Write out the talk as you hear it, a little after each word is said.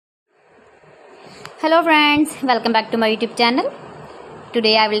Hello friends, welcome back to my YouTube channel.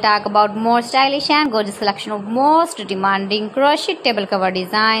 Today I will talk about more stylish and gorgeous collection of most demanding crochet table cover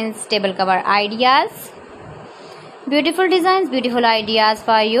designs, table cover ideas. Beautiful designs, beautiful ideas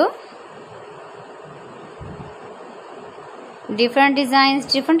for you. Different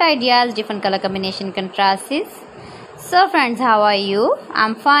designs, different ideas, different color combination contrasts. So friends, how are you?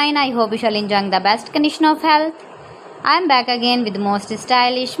 I'm fine. I hope you shall enjoy the best condition of health. I am back again with the most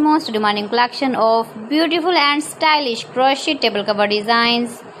stylish, most demanding collection of beautiful and stylish crochet table cover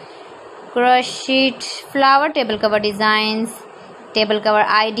designs, crochet flower table cover designs, table cover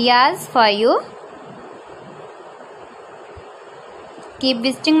ideas for you. Keep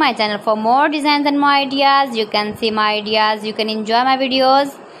visiting my channel for more designs and more ideas. You can see my ideas, you can enjoy my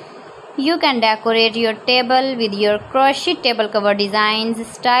videos. You can decorate your table with your crochet table cover designs,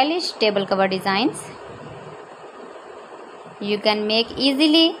 stylish table cover designs. You can make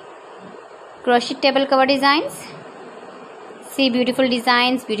easily crochet table cover designs. See beautiful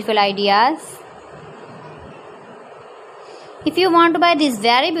designs, beautiful ideas. If you want to buy these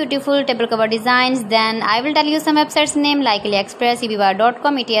very beautiful table cover designs, then I will tell you some websites name like AliExpress,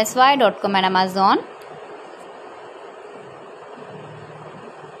 eBay.com, etsy.com and Amazon.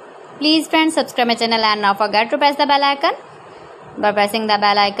 Please friends, subscribe my channel and not forget to press the bell icon. By pressing the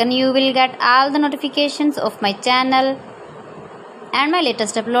bell icon, you will get all the notifications of my channel and my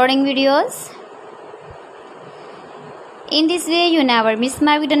latest uploading videos. In this way, you never miss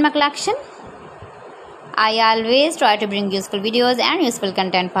my video and my collection. I always try to bring useful videos and useful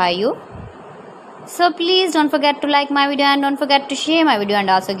content for you. So please don't forget to like my video and don't forget to share my video and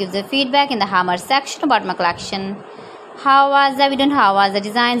also give the feedback in the hammer section about my collection. How was the video and how was the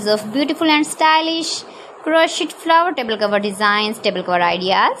designs of beautiful and stylish crochet flower table cover designs, table cover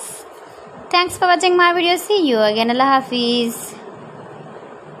ideas. Thanks for watching my video. See you again. Allah Hafiz.